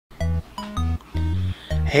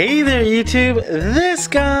Hey there YouTube, this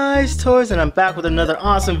guy's toys, and I'm back with another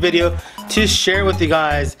awesome video to share with you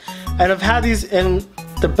guys. And I've had these in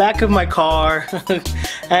the back of my car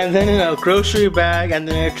and then in a grocery bag and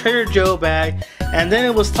then in a Trader Joe bag, and then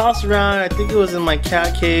it was tossed around. I think it was in my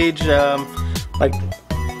cat cage. Okay,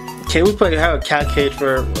 we probably have a cat cage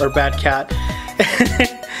for our bad cat.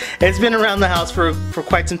 It's been around the house for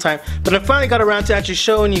quite some time, but I finally got around to actually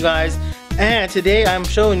showing you guys. And today I'm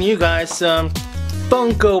showing you guys some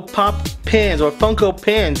Funko Pop pins or Funko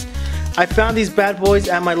pins. I found these bad boys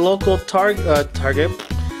at my local Target.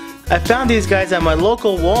 I found these guys at my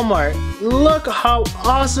local Walmart. Look how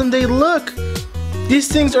awesome they look. These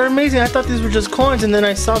things are amazing. I thought these were just coins, and then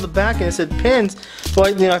I saw the back and it said pins. So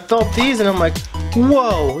I felt these and I'm like,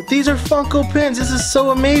 whoa, these are Funko pins. This is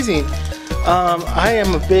so amazing. I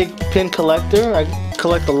am a big pin collector. I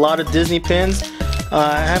collect a lot of Disney pins.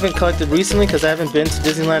 I haven't collected recently because I haven't been to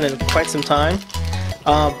Disneyland in quite some time.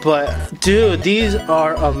 But dude, these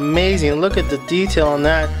are amazing. Look at the detail on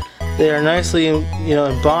that. They are nicely,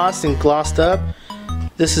 embossed and glossed up.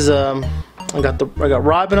 This is I got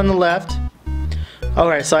Robin on the left.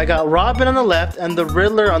 Alright, so I got Robin on the left and the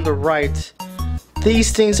Riddler on the right.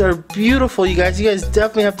 These things are beautiful, you guys. You guys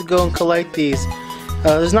definitely have to go and collect these.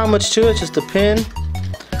 There's not much to it, just a pin.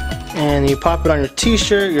 And you pop it on your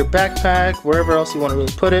t-shirt, your backpack, wherever else you want to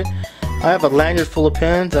really put it. I have a lanyard full of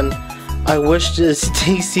pins, and I wish this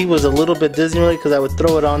DC was a little bit Disney related because I would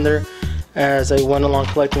throw it on there as I went along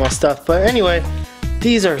collecting my stuff. But anyway,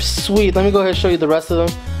 these are sweet. Let me go ahead and show you the rest of them.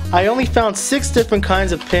 I only found 6 different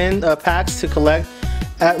kinds of pin packs to collect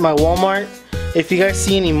at my Walmart. If you guys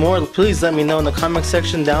see any more, please let me know in the comment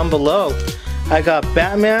section down below. I got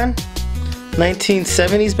Batman,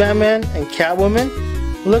 1970s Batman, and Catwoman.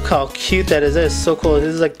 Look how cute that is. That is so cool.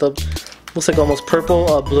 This is like looks like almost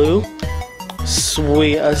purple, blue.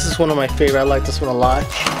 Sweet. This is one of my favorite. I like this one a lot.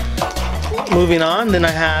 Moving on, then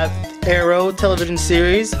I have Arrow television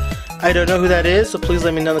series. I don't know who that is, so please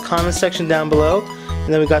let me know in the comment section down below.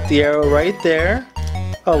 And then we got the Arrow right there.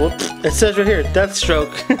 Oh, whoops. It says right here,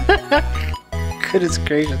 Deathstroke. Goodness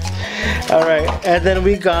gracious. Alright, and then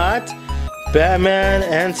we got Batman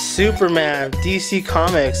and Superman, DC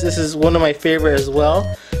Comics. This is one of my favorite as well.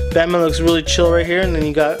 Batman looks really chill right here, and then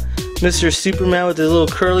you got Mr. Superman with his little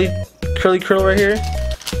curly curl right here.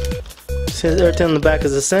 See, everything on the back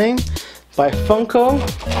is the same. By Funko.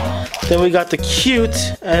 Then we got the cute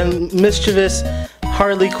and mischievous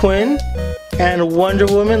Harley Quinn and Wonder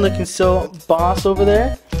Woman looking so boss over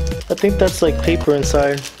there. I think that's like paper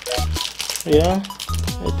inside. Yeah,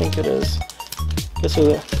 I think it is. Guess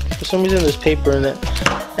what? For some reason there's paper in it.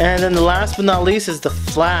 And then the last but not least is the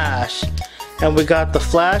Flash. And we got the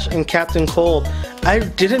Flash and Captain Cold. I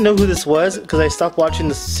didn't know who this was because I stopped watching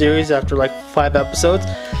the series after like 5 episodes.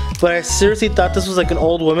 But I seriously thought this was like an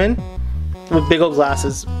old woman with big old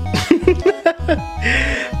glasses.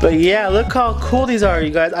 But yeah, look how cool these are,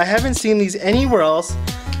 you guys. I haven't seen these anywhere else,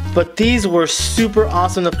 but these were super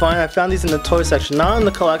awesome to find. I found these in the toy section, not in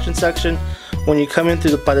the collection section when you come in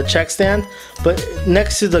by the check stand, but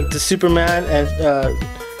next to the Superman and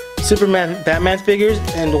Superman Batman figures.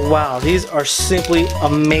 And wow, these are simply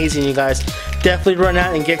amazing, you guys. Definitely run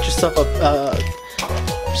out and get yourself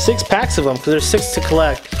 6 packs of them because there's 6 to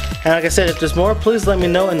collect. And like I said, if there's more, please let me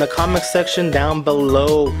know in the comment section down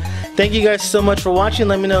below. Thank you guys so much for watching.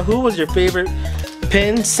 Let me know who was your favorite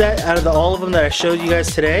pin set out of all of them that I showed you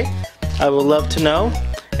guys today. I would love to know.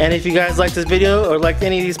 And if you guys like this video or like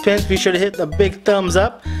any of these pins, be sure to hit the big thumbs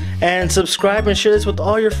up and subscribe and share this with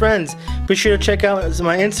all your friends. Be sure to check out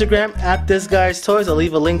my Instagram at thisguystoys. I'll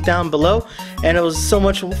leave a link down below. And it was so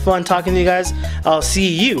much fun talking to you guys. I'll see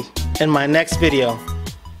you in my next video.